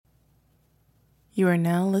You are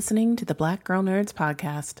now listening to the Black Girl Nerds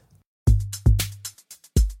podcast.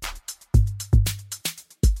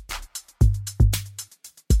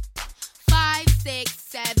 5, 6,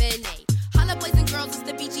 7, 8. Holla boys and girls, it's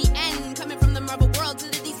the BGN. Coming from the Marvel world to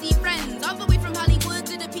the DC friends. All the way from Hollywood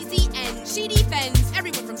to the PCN. She defends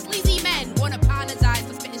everyone from sleazy men. Won't apologize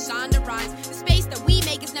for spitting Shonda rhymes. The space that we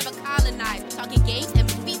make is never colonized. Talking games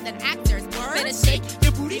and movies and actors. Better shake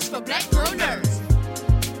your booties for Black Girl Nerds.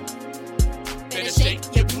 Better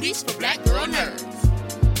shake your booties for Black Girl Nerds.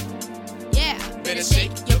 Yeah, better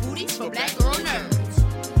shake your booties for Black Girl Nerds.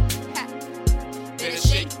 Ha. Better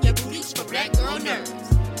shake your booties for Black Girl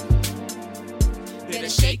Nerds. Better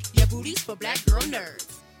shake your booties for Black Girl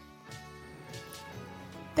Nerds.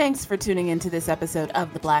 Thanks for tuning into this episode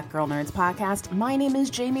of the Black Girl Nerds podcast. My name is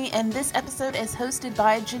Jamie, and this episode is hosted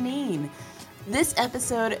by Janine. This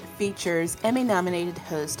episode features Emmy-nominated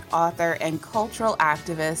host, author, and cultural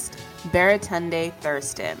activist Baratunde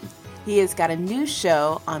Thurston. He has got a new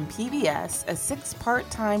show on PBS, a 6-part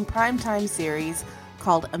primetime series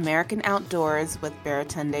called American Outdoors with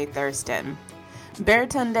Baratunde Thurston.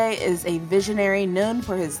 Baratunde is a visionary known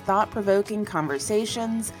for his thought-provoking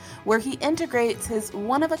conversations where he integrates his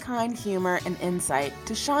one-of-a-kind humor and insight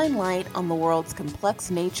to shine light on the world's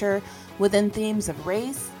complex nature within themes of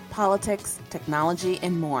race, politics, technology,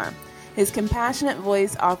 and more. His compassionate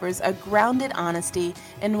voice offers a grounded honesty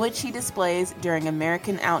in which he displays during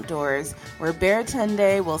American Outdoors, where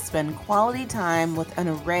Baratunde will spend quality time with an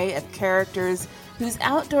array of characters whose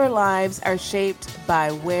outdoor lives are shaped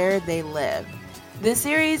by where they live. This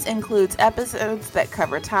series includes episodes that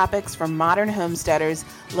cover topics from modern homesteaders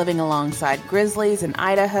living alongside grizzlies in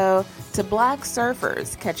Idaho to black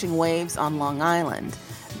surfers catching waves on Long Island.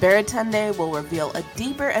 Baratunde will reveal a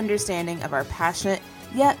deeper understanding of our passionate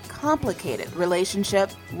yet complicated relationship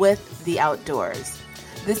with the outdoors.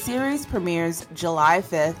 The series premieres July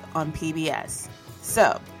 5th on PBS.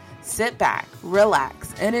 So, sit back,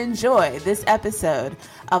 relax, and enjoy this episode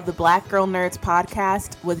of the Black Girl Nerds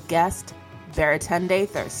podcast with guest Baratunde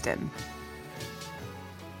Thurston.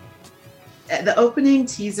 The opening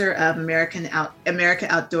teaser of America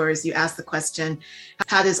Outdoors, you asked the question,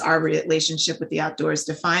 how does our relationship with the outdoors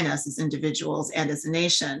define us as individuals and as a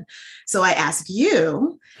nation? So I ask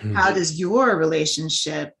you, how does your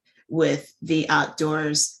relationship with the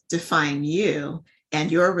outdoors define you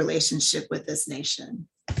and your relationship with this nation?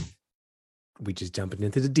 We just jumping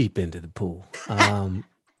into the deep end of the pool.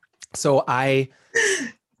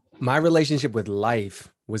 My relationship with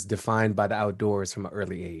life was defined by the outdoors from an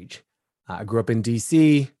early age. I grew up in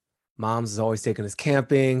DC. Mom's was always taking us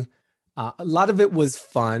camping. A lot of it was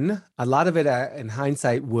fun. A lot of it, in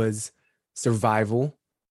hindsight, was survival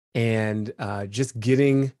and just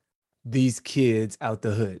getting these kids out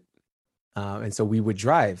the hood. And so we would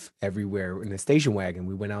drive everywhere in a station wagon.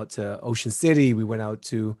 We went out to Ocean City. We went out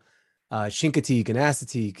to Chincoteague and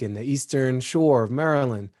Assateague and the Eastern Shore of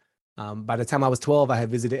Maryland. By the time I was 12, I had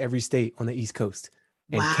visited every state on the East Coast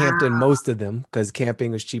and camped in most of them because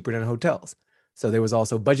camping was cheaper than hotels. So there was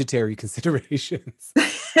also budgetary considerations.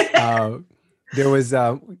 There was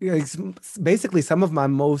basically some of my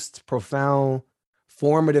most profound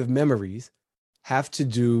formative memories have to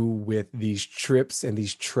do with these trips and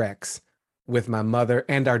these treks with my mother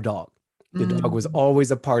and our dog. The dog was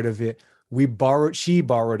always a part of it. She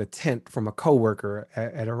borrowed a tent from a coworker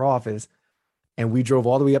at her office, and we drove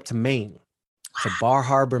all the way up to Maine, to Bar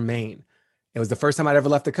Harbor, Maine. It was the first time I'd ever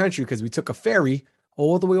left the country because we took a ferry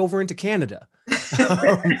all the way over into Canada.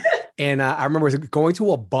 And I remember going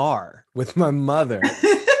to a bar with my mother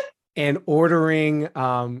and ordering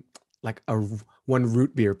like one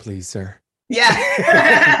root beer, please, sir.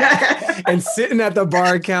 Yeah. And sitting at the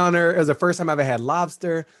bar counter. It was the first time I ever had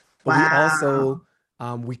lobster. But we also,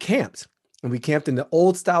 we camped. And we camped in the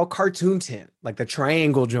old style cartoon tent, like the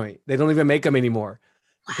triangle joint. They don't even make them anymore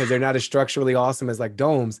because they're not as structurally awesome as like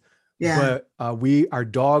domes. Yeah. But our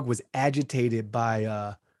dog was agitated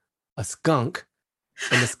by a skunk,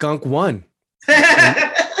 and the skunk won.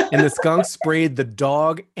 and the skunk sprayed the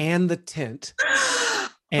dog and the tent.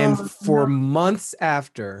 And for months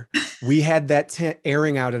after, we had that tent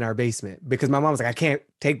airing out in our basement because my mom was like, I can't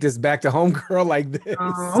take this back to homegirl like this.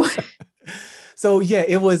 Oh. So yeah,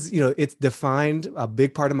 it was, it's defined a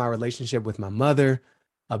big part of my relationship with my mother,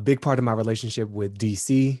 a big part of my relationship with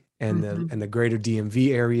DC and the greater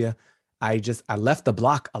DMV area. I left the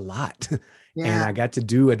block a lot. Yeah. And I got to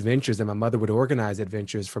do adventures, and my mother would organize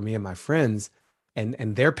adventures for me and my friends.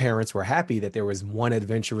 And their parents were happy that there was one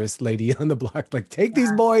adventurous lady on the block, like, take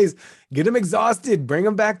these boys, get them exhausted, bring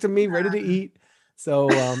them back to me, ready to eat.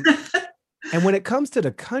 So, and when it comes to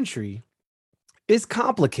the country, it's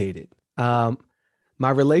complicated. My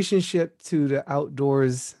relationship to the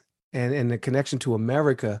outdoors and the connection to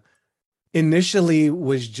America initially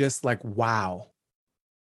was just like, wow.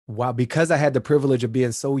 Wow. Because I had the privilege of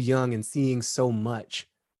being so young and seeing so much,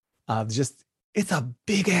 just, it's a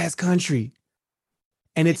big ass country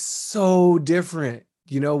and it's so different.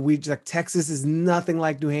 We like Texas is nothing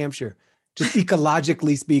like New Hampshire, just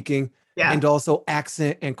ecologically speaking, Yeah. and also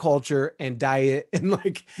accent and culture and diet and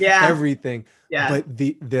like Yeah. everything. Yeah. But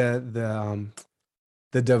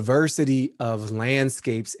the diversity of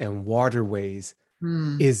landscapes and waterways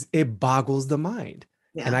it boggles the mind.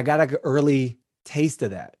 Yeah. And I got like an early taste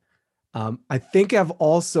of that. I think I've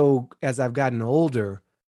also, as I've gotten older,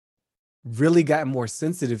 really gotten more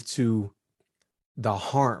sensitive to the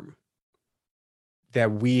harm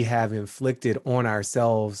that we have inflicted on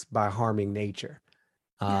ourselves by harming nature.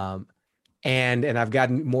 And I've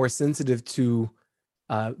gotten more sensitive to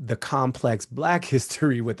the complex Black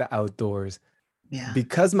history with the outdoors. Yeah.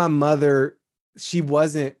 Because my mother, she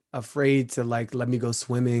wasn't afraid to like, let me go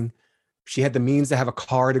swimming. She had the means to have a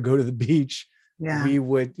car to go to the beach. Yeah. We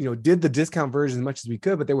would, did the discount version as much as we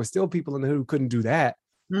could, but there were still people in the hood who couldn't do that.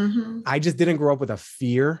 I just didn't grow up with a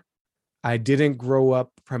fear. I didn't grow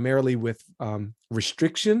up primarily with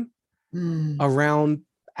restriction around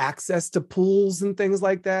access to pools and things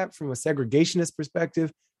like that from a segregationist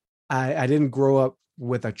perspective. I didn't grow up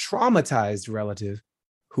with a traumatized relative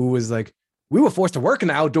who was like, we were forced to work in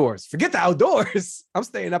the outdoors. Forget the outdoors. I'm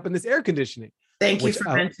staying up in this air conditioning. Thank you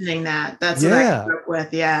for mentioning that. That's what I grew up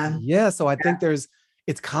with. Yeah. Yeah. So I think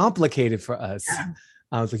it's complicated for us. Yeah.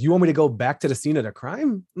 I was like, you want me to go back to the scene of the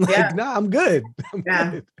crime? Like, nah, I'm good. I'm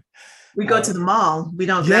good. We go to the mall. We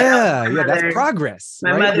don't. That's progress.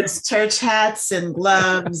 My mother's church hats and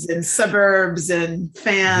gloves and suburbs and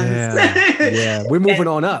fans. Yeah. We're moving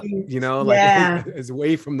on up, it's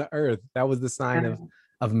away from the earth. That was the sign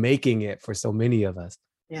of making it for so many of us.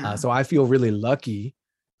 Yeah. So I feel really lucky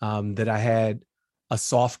that I had a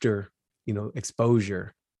softer,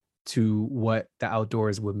 exposure to what the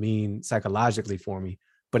outdoors would mean psychologically for me.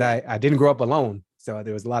 But I didn't grow up alone. So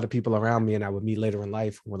there was a lot of people around me and I would meet later in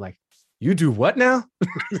life who were like, you do what now?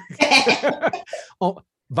 Oh,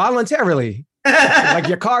 voluntarily. Like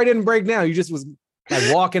your car didn't break down. You just was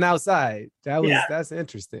like walking outside. That's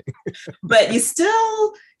interesting. But you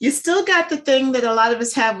still got the thing that a lot of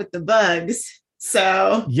us have with the bugs.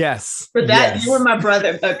 So yes, for that, you were my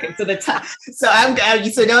brother. Okay, so the top. So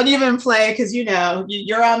so don't even play because you're on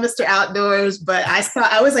Mr. Outdoors. But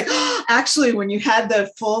I was like, actually, when you had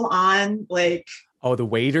the full on like. Oh, the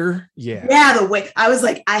waiter? Yeah. Yeah, the way I was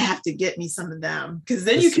like, I have to get me some of them because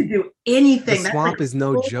then you can do anything. The swamp is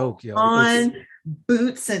no joke, yo. On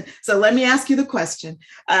boots and so let me ask you the question.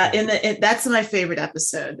 That's my favorite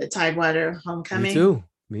episode, the Tidewater Homecoming. Me too.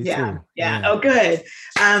 Yeah. Oh, good.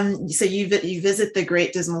 So you visit the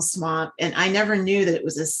Great Dismal Swamp, and I never knew that it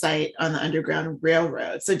was a site on the Underground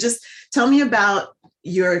Railroad. So just tell me about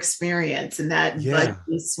your experience in that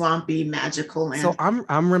buggy, swampy, magical land. So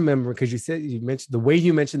I'm remembering because you mentioned the way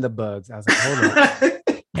you mentioned the bugs. I was like, hold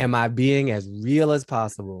on. Am I being as real as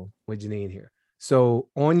possible with Janine here? So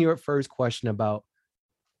on your first question about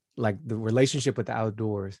like the relationship with the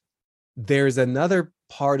outdoors, there's another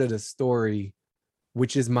part of the story,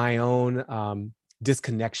 which is my own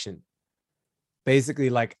disconnection. Basically,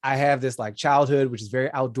 like I have this like childhood, which is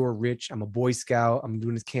very outdoor rich. I'm a Boy Scout. I'm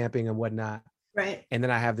doing this camping and whatnot. Right. And then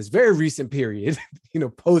I have this very recent period,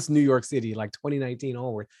 post New York City, like 2019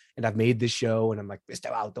 onward. And I've made this show and I'm like, Mr.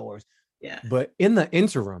 Outdoors. Yeah. But in the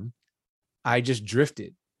interim, I just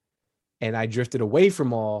drifted. And I drifted away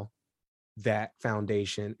from all that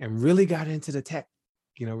foundation and really got into the tech,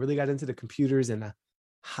 really got into the computers and the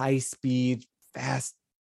high speed, fast,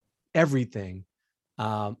 everything.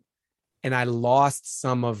 And I lost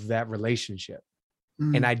some of that relationship.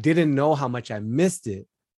 And I didn't know how much I missed it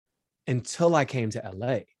until I came to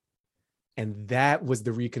LA. And that was the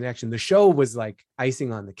reconnection. The show was like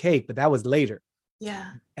icing on the cake, but that was later.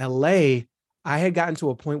 Yeah. LA, I had gotten to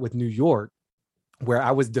a point with New York where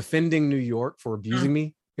I was defending New York for abusing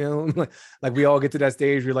me. Like we all get to that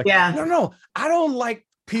stage. We're like, no, I don't like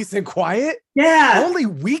peace and quiet. Yeah. Only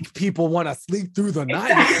weak people want to sleep through the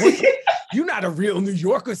night. You're not a real New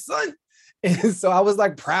Yorker, son. And so I was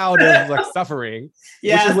like proud of like suffering,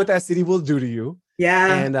 which is what that city will do to you.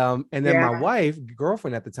 Yeah. And then my wife,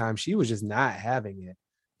 girlfriend at the time, she was just not having it.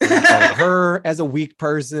 Her as a weak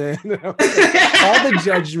person, all the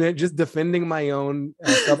judgment, just defending my own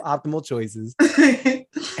suboptimal choices.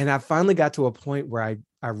 And I finally got to a point where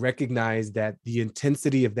I recognized that the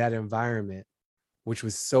intensity of that environment, which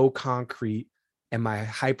was so concrete, and my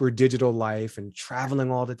hyper digital life and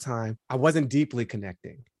traveling all the time, I wasn't deeply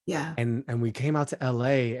connecting. Yeah. And we came out to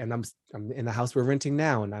LA, and I'm in the house we're renting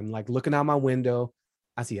now, and I'm like looking out my window.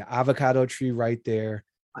 I see an avocado tree right there,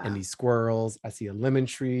 Wow. and these squirrels. I see a lemon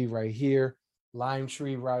tree right here, lime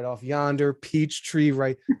tree right off yonder, peach tree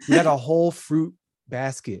right. We got a whole fruit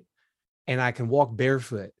basket, and I can walk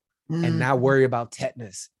barefoot and not worry about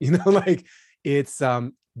tetanus. Like it's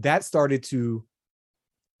that started to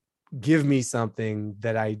give me something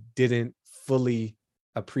that I didn't fully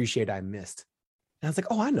appreciate I missed. And I was like,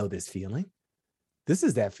 oh, I know this feeling. This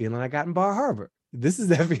is that feeling I got in Bar Harbor. This is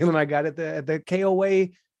that feeling I got at the KOA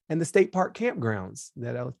and the state park campgrounds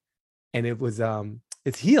and it was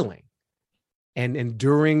it's healing. And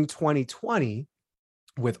during 2020,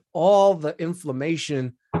 with all the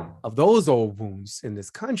inflammation of those old wounds in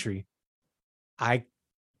this country, I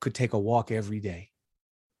could take a walk every day,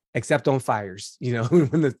 except on fires,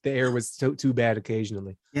 when the air was too bad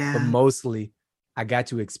occasionally. Yeah. But mostly I got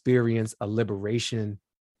to experience a liberation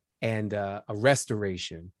and a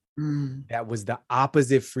restoration that was the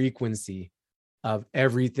opposite frequency of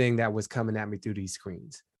everything that was coming at me through these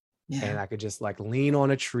screens. Yeah. And I could just like lean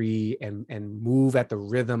on a tree and move at the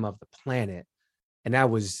rhythm of the planet. And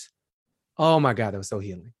that was, oh my God, that was so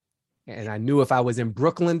healing. And I knew if I was in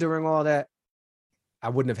Brooklyn during all that, I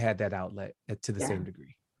wouldn't have had that outlet to the same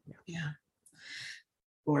degree. Yeah.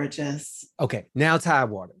 Gorgeous. Okay. Now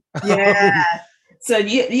Tidewater. Yeah. So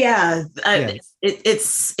it's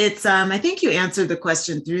I think you answered the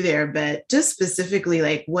question through there, but just specifically,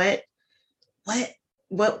 like what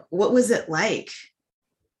was it like?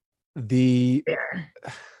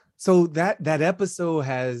 So that episode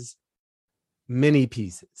has many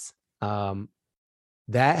pieces.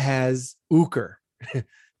 That has Uker,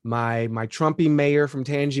 my Trumpy mayor from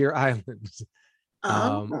Tangier Islands.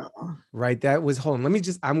 Right. That was, hold on.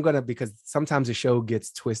 Because sometimes the show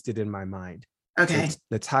gets twisted in my mind. Okay. So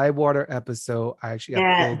the Tidewater episode, I actually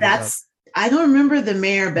I don't remember the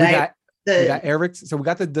mayor, but we got Eric. So we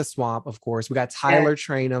got the swamp, of course. We got Tyler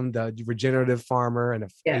Trainum, the regenerative farmer and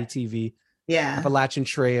ATV. Yeah. Appalachian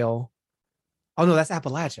Trail. Oh no, that's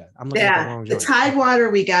Appalachia. I'm looking at the wrong joint. The Tidewater,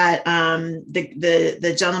 we got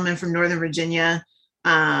the gentleman from Northern Virginia.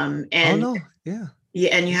 And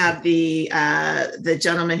and you have the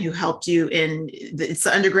gentleman who helped you it's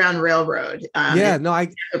the Underground Railroad.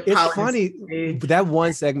 It's funny. That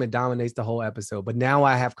one segment dominates the whole episode, but now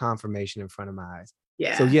I have confirmation in front of my eyes.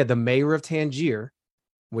 Yeah. So the mayor of Tangier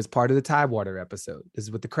was part of the Tidewater episode. This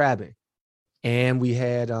is with the crabbing. And we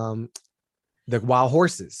had the wild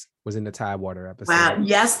horses was in the Tidewater episode. Wow.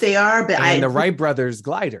 Yes, they are. But the Wright brothers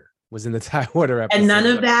glider was in the Tidewater episode. And none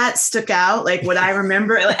of that stuck out. Like what I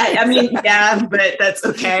remember. I mean, yeah, but that's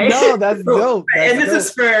okay. No, that's dope. This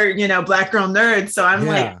is for, Black Girl Nerds. So I'm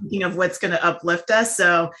like thinking of what's going to uplift us.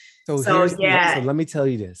 So let me tell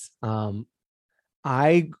you this.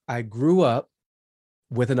 I grew up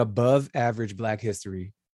with an above average Black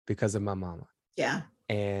history because of my mama. Yeah.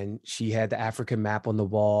 And she had the African map on the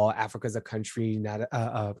wall. Africa's a country, not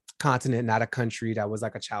a continent, not a country. That was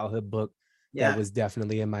like a childhood book that was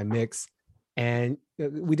definitely in my mix. And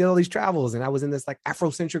we did all these travels, and I was in this like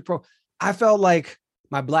Afrocentric I felt like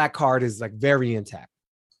my Black card is like very intact.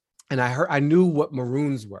 And I knew what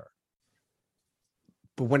Maroons were.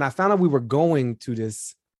 But when I found out we were going to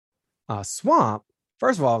this swamp,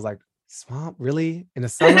 first of all, I was like, swamp, really? In the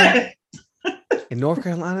summer? In North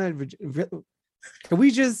Carolina? Can we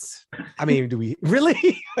just, do we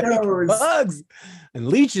really? Bugs and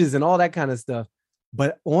leeches and all that kind of stuff.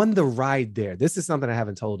 But on the ride there, this is something I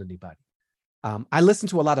haven't told anybody. I listened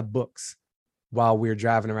to a lot of books while we were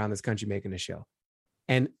driving around this country making the show.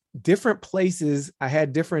 And different places, I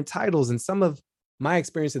had different titles. And some of my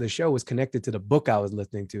experience of the show was connected to the book I was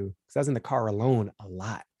listening to, because I was in the car alone a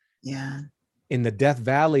lot. Yeah. In the Death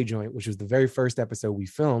Valley joint, which was the very first episode we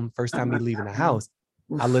filmed, first time me leaving the house,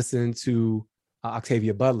 I listened to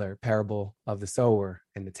Octavia Butler, Parable of the Sower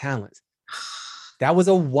and the Talents. That was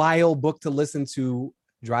a wild book to listen to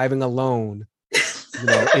driving alone,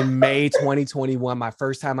 in May 2021, my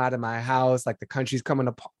first time out of my house, like the country's coming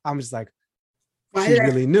apart. I'm just like, she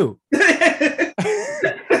really knew.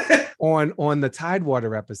 On the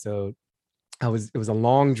Tidewater episode, it was a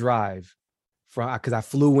long drive because I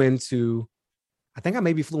flew into, I think I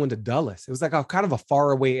maybe flew into Dulles. It was like a kind of a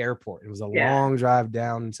faraway airport. It was a long drive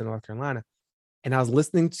down into North Carolina. And I was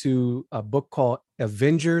listening to a book called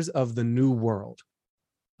Avengers of the New World,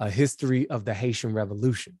 A History of the Haitian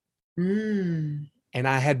Revolution. And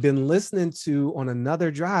I had been listening to, on another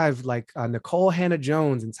drive, like Nicole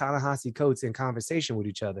Hannah-Jones and Ta-Nehisi Coates in conversation with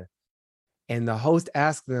each other. And the host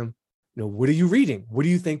asked them, what are you reading? What do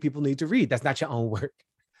you think people need to read? That's not your own work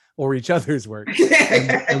or each other's work.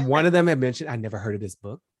 And one of them had mentioned, I never heard of this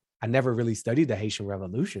book. I never really studied the Haitian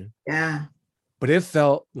Revolution. Yeah. But it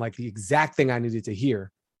felt like the exact thing I needed to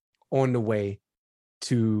hear on the way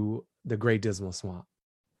to the Great Dismal Swamp.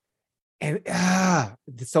 And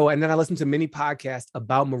and then I listened to many podcasts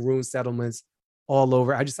about maroon settlements all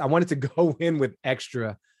over. I wanted to go in with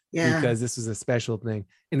extra because this was a special thing,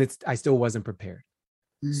 and I still wasn't prepared.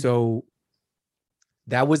 So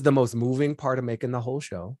that was the most moving part of making the whole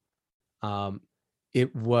show.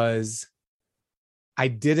 It was,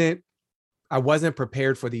 I wasn't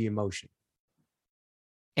prepared for the emotion.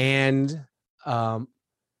 And to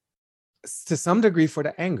some degree for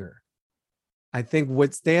the anger. I think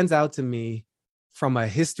what stands out to me from a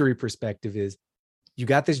history perspective is you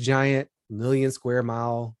got this giant 1,000,000 square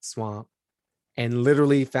mile swamp, and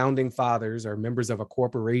literally founding fathers or members of a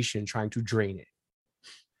corporation trying to drain it.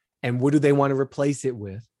 And what do they want to replace it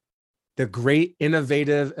with? The great,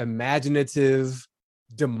 innovative, imaginative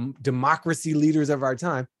democracy leaders of our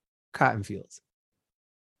time, cotton fields.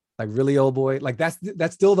 Like, really, old boy? Like, that's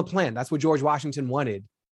still the plan. That's what George Washington wanted.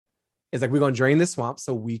 It's like, we're going to drain this swamp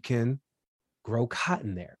so we can grow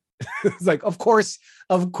cotton there. It's like, of course,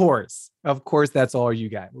 that's all you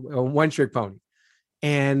got. A one-trick pony.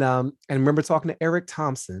 And remember talking to Eric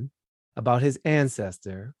Thompson about his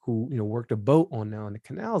ancestor who, worked a boat on the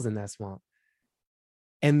canals in that swamp.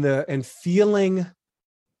 And feeling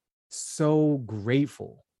so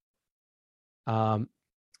grateful.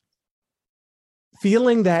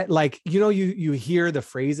 Feeling that, like, you hear the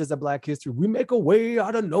phrases of Black history, we make a way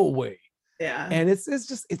out of no way. Yeah. And it's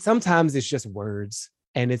sometimes it's just words,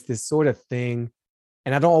 and it's this sort of thing.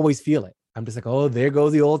 And I don't always feel it. I'm just like, oh, there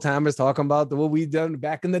goes the old timers talking about what we've done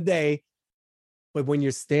back in the day. But when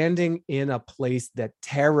you're standing in a place that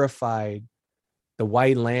terrified the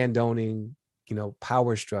white landowning,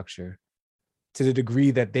 power structure to the degree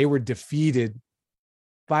that they were defeated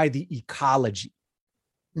by the ecology,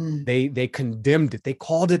 they condemned it. They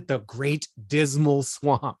called it the Great Dismal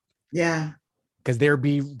Swamp. Yeah. Because there'd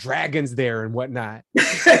be dragons there and whatnot,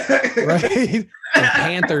 right? And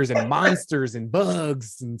panthers and monsters and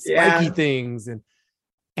bugs and spiky things,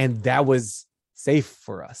 and that was safe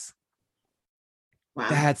for us. Wow.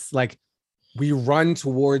 That's like, we run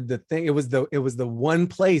toward the thing. It was the one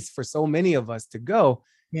place for so many of us to go,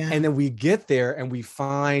 and then we get there and we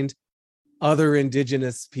find other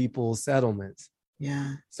indigenous people settlements.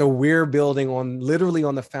 Yeah. So we're building literally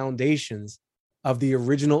on the foundations of the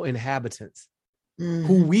original inhabitants.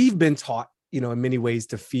 Who we've been taught, in many ways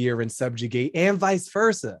to fear and subjugate, and vice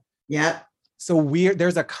versa. Yeah. So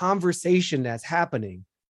there's a conversation that's happening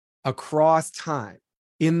across time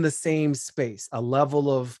in the same space, a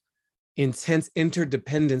level of intense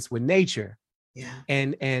interdependence with nature. Yeah.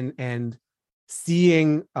 And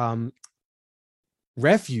seeing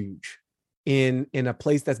refuge in a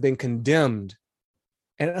place that's been condemned.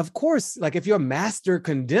 And of course, like, if your master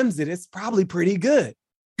condemns it, it's probably pretty good.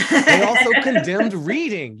 They also condemned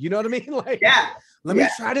reading. You know what I mean? Like, let me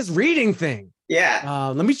try this reading thing. Yeah.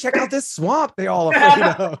 Let me check out this swamp they all afraid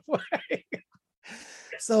of.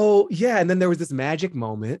 So, and then there was this magic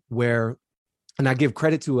moment where, and I give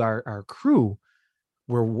credit to our crew,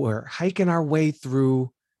 where we're hiking our way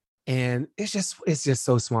through, and it's just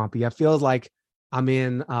so swampy. I feel like I'm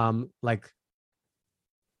in like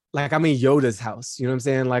I'm in Yoda's house. You know what I'm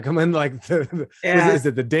saying? Like, I'm in like is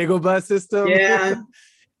it the Dagobah system? Yeah.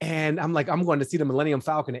 And I'm like, I'm going to see the Millennium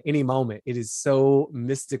Falcon at any moment. It is so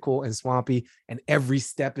mystical and swampy, and every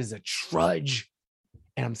step is a trudge.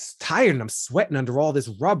 And I'm tired and I'm sweating under all this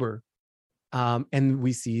rubber. And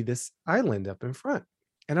we see this island up in front.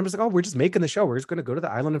 And I'm just like, oh, we're just making the show. We're just going to go to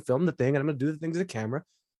the island and film the thing. And I'm going to do the things to the camera.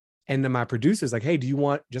 And then my producer's like, hey, do you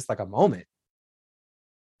want just like a moment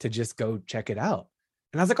to just go check it out?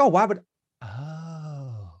 And I was like, oh, why would,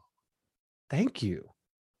 oh, thank you.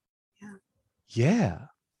 Yeah.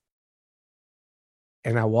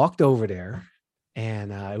 And I walked over there,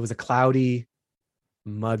 and it was a cloudy,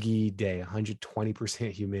 muggy day,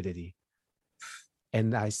 120% humidity.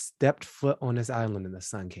 And I stepped foot on this island and the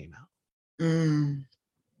sun came out. And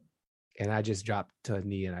I just dropped to a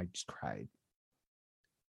knee and I just cried.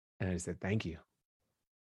 And I said, thank you.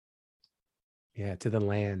 Yeah, to the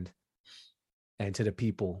land and to the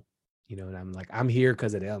people, and I'm like, I'm here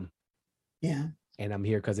because of them. Yeah. And I'm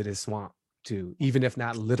here because of this swamp too, even if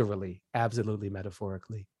not literally, absolutely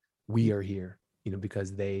metaphorically. We are here,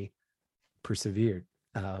 because they persevered.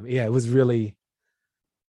 It was really,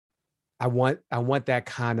 I want that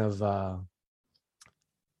kind of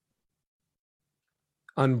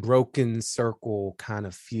unbroken circle kind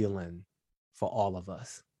of feeling for all of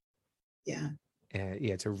us. Yeah.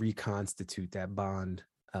 And to reconstitute that bond.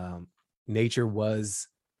 Nature was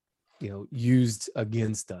used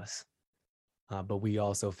against us. But we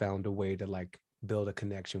also found a way to like build a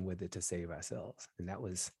connection with it to save ourselves. And that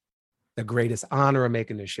was the greatest honor of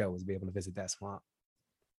making the show, was be able to visit that swamp.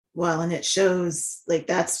 Well, and it shows like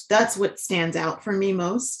that's what stands out for me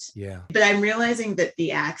most. Yeah. But I'm realizing that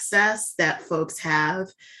the access that folks have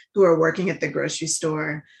who are working at the grocery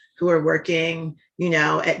store, who are working,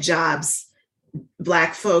 at jobs,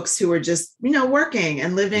 Black folks who are just, working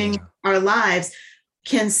and living our lives,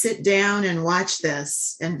 can sit down and watch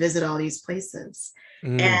this and visit all these places.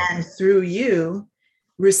 And through you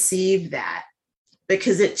receive that,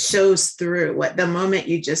 because it shows through. What the moment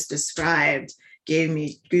you just described gave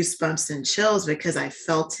me goosebumps and chills, because I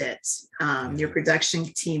felt it. Your production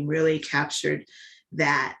team really captured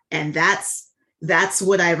that. And that's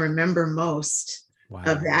what I remember most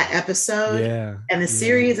of that episode and the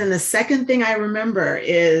series. And the second thing I remember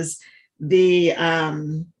is the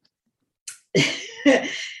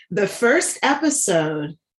the first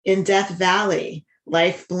episode in Death Valley,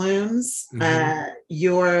 Life Blooms,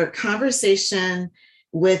 your conversation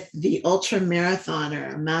with the ultra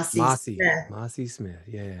marathoner, Mossy Smith.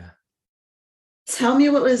 Yeah. Tell me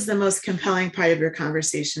what was the most compelling part of your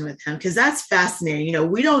conversation with him, because that's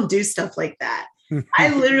fascinating. We don't do stuff like that.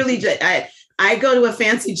 I literally I go to a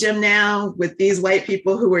fancy gym now with these white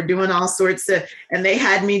people who are doing all sorts of, and they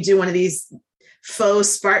had me do one of these faux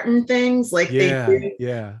Spartan things like they do.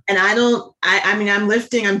 Yeah. And I'm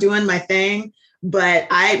lifting, I'm doing my thing,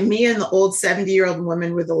 but me and the old 70-year-old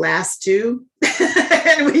woman were the last two.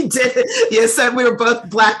 And we did it. Yes, we were both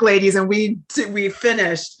Black ladies, and we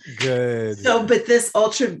finished. Good. So, but this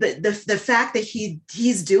the fact that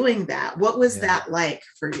he's doing that, what was that like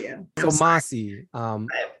for you? So Mossy,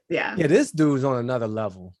 this dude's on another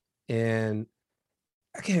level, and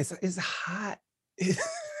again, it's hot.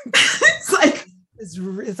 It's like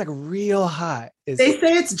it's like real hot. They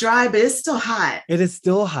say it's dry, but it's still hot. It is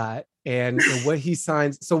still hot, and what he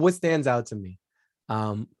signs. So what stands out to me?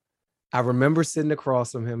 I remember sitting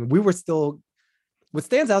across from him, and what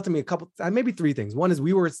stands out to me, maybe three things. One is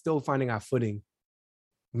we were still finding our footing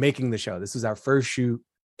making the show. This was our first shoot.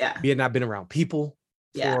 Yeah. We had not been around people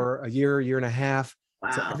for a year and a half.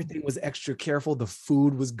 Wow. So everything was extra careful. The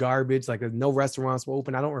food was garbage. Like no restaurants were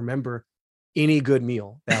open. I don't remember any good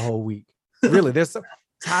meal that whole week. Really, there's some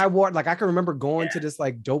Thai water. Like I can remember going to this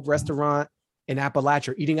like dope restaurant in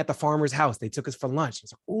Appalachia, eating at the farmer's house. They took us for lunch.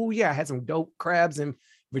 It's like, oh yeah, I had some dope crabs in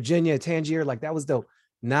Virginia, Tangier. Like that was dope.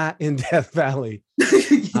 Not in Death Valley.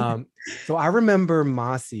 So I remember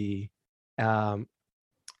Mossy, and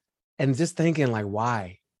just thinking like,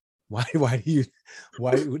 why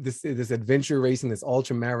this adventure racing, this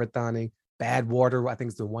ultra marathoning, Badwater, I think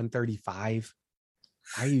it's the 135.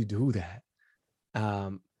 How do you do that?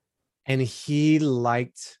 And he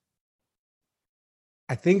liked,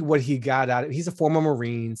 I think what he got out of, he's a former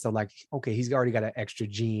Marine. So like, okay, he's already got an extra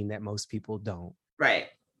gene that most people don't. Right.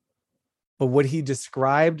 But what he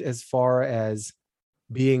described as far as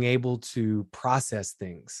being able to process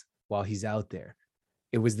things while he's out there,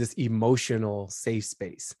 it was this emotional safe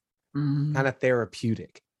space, kind of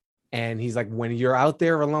therapeutic. And he's like, when you're out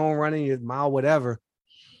there alone running your mile, whatever,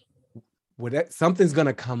 something's going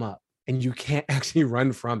to come up and you can't actually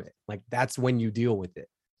run from it. Like that's when you deal with it.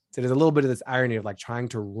 So there's a little bit of this irony of like trying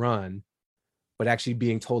to run, but actually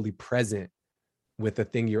being totally present with the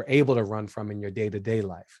thing you're able to run from in your day-to-day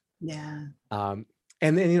life. Yeah. And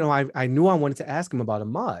then, I knew I wanted to ask him about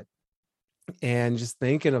Ahmaud, and just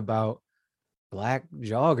thinking about Black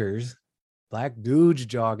joggers, Black dudes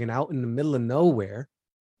jogging out in the middle of nowhere.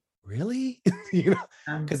 Really?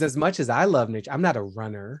 Because as much as I love nature, I'm not a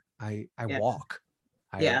runner. I walk.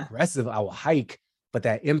 Aggressive. I will hike, but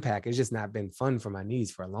that impact has just not been fun for my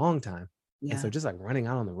knees for a long time. Yeah. And so just like running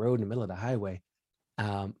out on the road in the middle of the highway.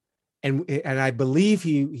 And I believe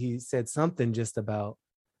he said something just about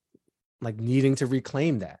like needing to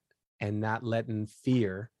reclaim that and not letting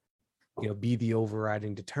fear, be the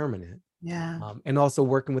overriding determinant. Yeah. And also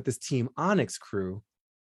working with this Team Onyx crew,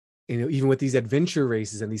 even with these adventure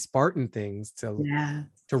races and these Spartan things to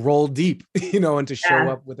roll deep, and to show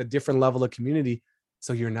up with a different level of community.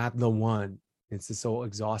 So you're not the one. It's just so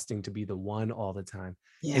exhausting to be the one all the time.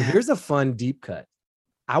 Yeah. And here's a fun deep cut.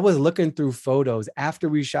 I was looking through photos after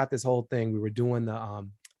we shot this whole thing. We were doing the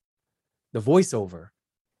voiceover,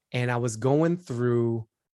 and I was going through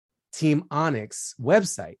Team Onyx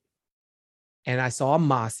website, and I saw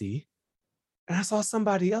Mossy, and I saw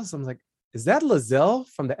somebody else. I was like, is that Lizelle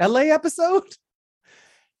from the LA episode?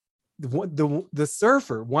 The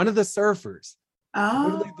surfer, one of the surfers.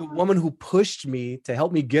 Oh. The woman who pushed me to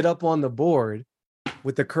help me get up on the board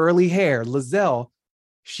with the curly hair, Lizelle,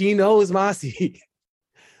 she knows Mossy.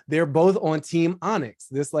 they're both on Team Onyx,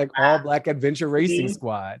 this like all black adventure racing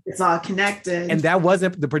squad. It's all connected. And that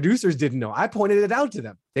wasn't, the producers didn't know. I pointed it out to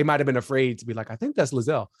them. They might have been afraid to be like, I think that's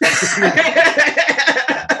Lizelle.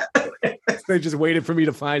 They just waited for me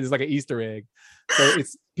to find it's like an Easter egg. So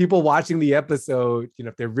it's people watching the episode, you know,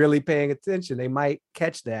 if they're really paying attention, they might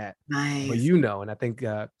catch that. Nice. But you know, and I think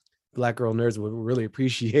Black Girl Nerds would really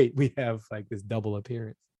appreciate we have like this double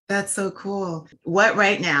appearance. That's so cool. What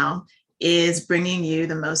right now is bringing you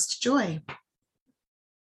the most joy?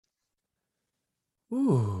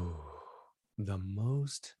 Ooh, the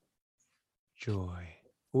most joy.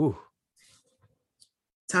 Ooh.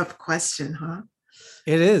 Tough question, huh?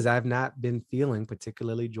 It is. I've not been feeling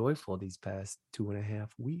particularly joyful these past 2.5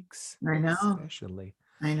 weeks. I know. Especially.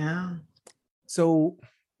 I know. So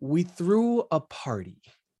we threw a party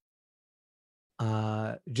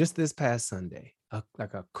just this past Sunday,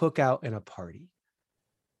 like a cookout and a party.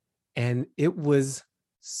 And it was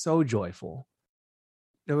so joyful.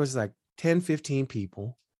 There was like 10, 15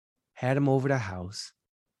 people, had them over the house.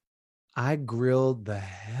 I grilled the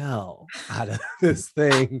hell out of this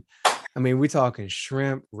thing. I mean, we're talking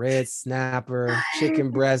shrimp, red snapper,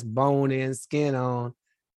 chicken breast, bone in, skin on,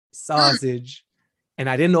 sausage. And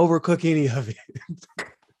I didn't overcook any of it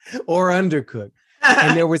or undercook.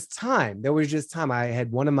 And there was time. There was just time. I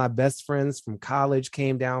had one of my best friends from college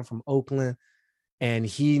came down from Oakland, and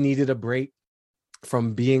he needed a break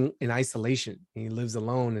from being in isolation. He lives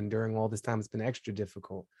alone, and during all this time, it's been extra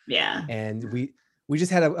difficult. Yeah. And we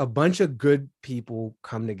just had a bunch of good people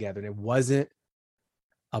come together, and it wasn't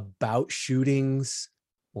about shootings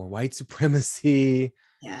or white supremacy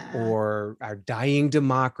or our dying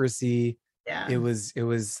democracy. Yeah. It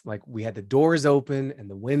was like we had the doors open and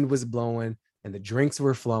the wind was blowing and the drinks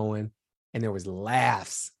were flowing and there was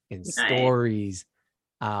laughs and stories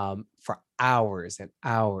for hours and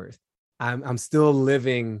hours. I'm still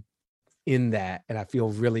living in that, and I feel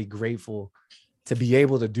really grateful to be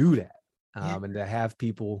able to do that and to have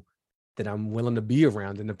people that I'm willing to be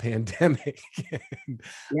around in the pandemic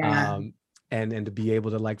and to be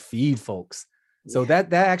able to like feed folks. So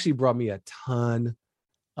that actually brought me a ton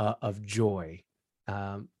of joy.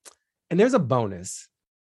 And there's a bonus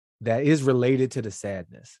that is related to the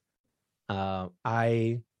sadness.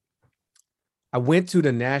 I went to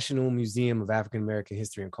the National Museum of African American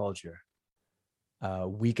History and Culture a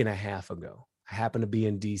week and a half ago. I happened to be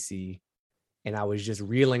in DC, and I was just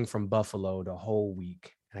reeling from Buffalo the whole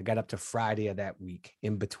week. And I got up to Friday of that week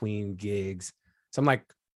in between gigs. So I'm like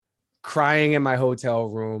crying in my hotel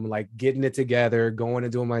room, like getting it together, going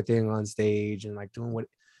and doing my thing on stage and like doing what.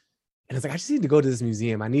 And it's like, I just need to go to this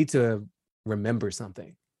museum. I need to remember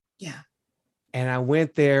something. Yeah. And I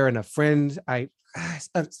went there, and a friend,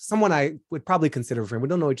 someone I would probably consider a friend. We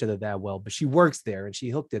don't know each other that well, but she works there and she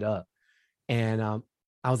hooked it up. And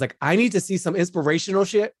I was like, I need to see some inspirational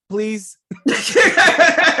shit, please.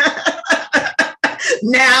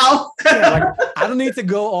 Now. Like, I don't need to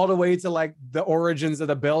go all the way to like the origins of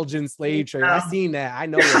the Belgian slave trade. I've seen that. I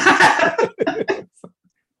know it.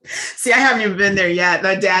 See, I haven't even been there yet.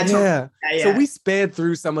 My dad told me that, So we sped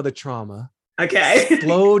through some of the trauma. Okay.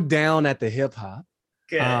 Slowed down at the hip hop.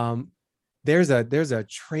 Good. There's a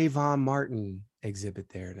Trayvon Martin exhibit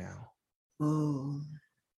there now. Ooh.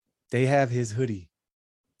 They have his hoodie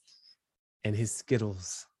and his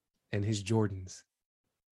Skittles and his Jordans.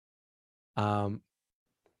 But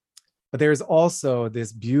there's also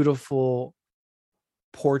this beautiful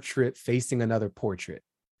portrait facing another portrait.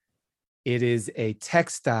 It is a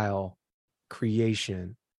textile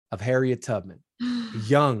creation of Harriet Tubman,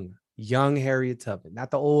 young Harriet Tubman,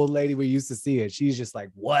 not the old lady we used to see it. She's just like,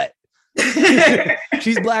 what?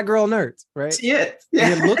 She's Black Girl Nerds, right? She is. Yeah.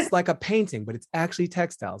 And it looks like a painting, but it's actually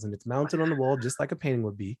textiles, and it's mounted on the wall just like a painting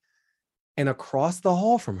would be. And across the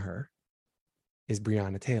hall from her is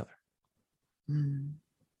Breonna Taylor. Mm.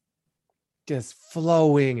 Just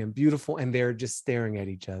flowing and beautiful, and they're just staring at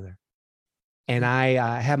each other. And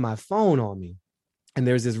I had my phone on me, and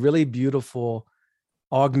there's this really beautiful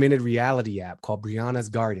augmented reality app called Brianna's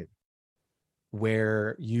Garden,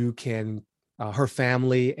 where you can, her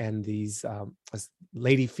family and these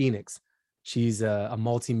Lady Phoenix, she's a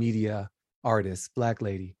multimedia artist, Black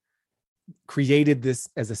lady, created this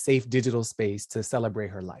as a safe digital space to celebrate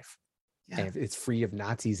her life. Yeah. And it's free of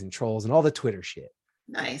Nazis and trolls and all the Twitter shit.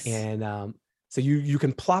 Nice. And so you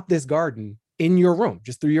can plop this garden in your room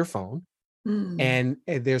just through your phone. And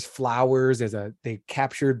there's flowers. They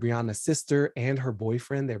captured Brianna's sister and her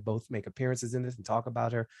boyfriend. They both make appearances in this and talk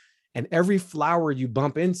about her. And every flower you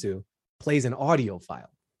bump into plays an audio file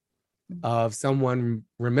of someone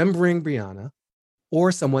remembering Breonna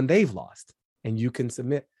or someone they've lost. And you can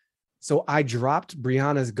submit. So I dropped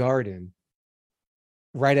Brianna's garden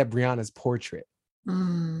right at Brianna's portrait.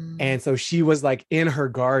 And so she was like in her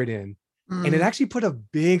garden, and it actually put a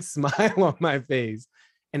big smile on my face.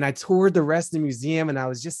 And I toured the rest of the museum, and I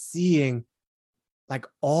was just seeing like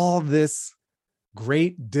all this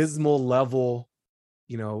great dismal level,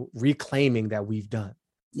 reclaiming that we've done.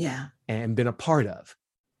 Yeah. And been a part of.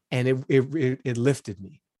 And it lifted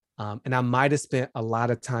me. And I might have spent a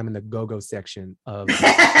lot of time in the go-go section of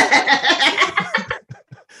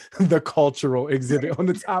the cultural exhibit on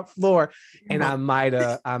the top floor. And I might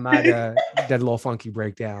have done a little funky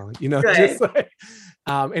breakdown, just like,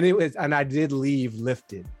 and I did leave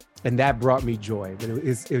lifted, and that brought me joy. But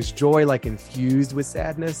it was joy like infused with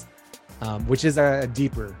sadness, which is a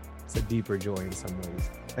deeper joy in some ways.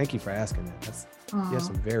 Thank you for asking that. You have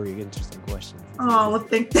some very interesting questions. Oh, well,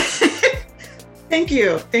 thank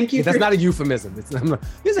you. Yeah, that's not a euphemism.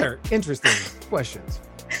 These are interesting questions.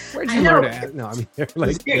 Where'd you learn that? No, I mean,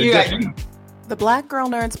 The Black Girl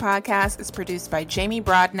Nerds podcast is produced by Jamie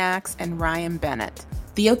Broadnax and Ryan Bennett.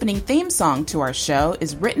 The opening theme song to our show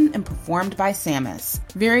is written and performed by Samus.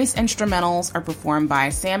 Various instrumentals are performed by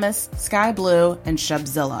Samus, Sky Blue, and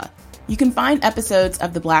Shubzilla. You can find episodes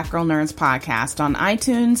of the Black Girl Nerds podcast on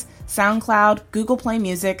iTunes, SoundCloud, Google Play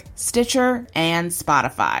Music, Stitcher, and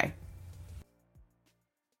Spotify.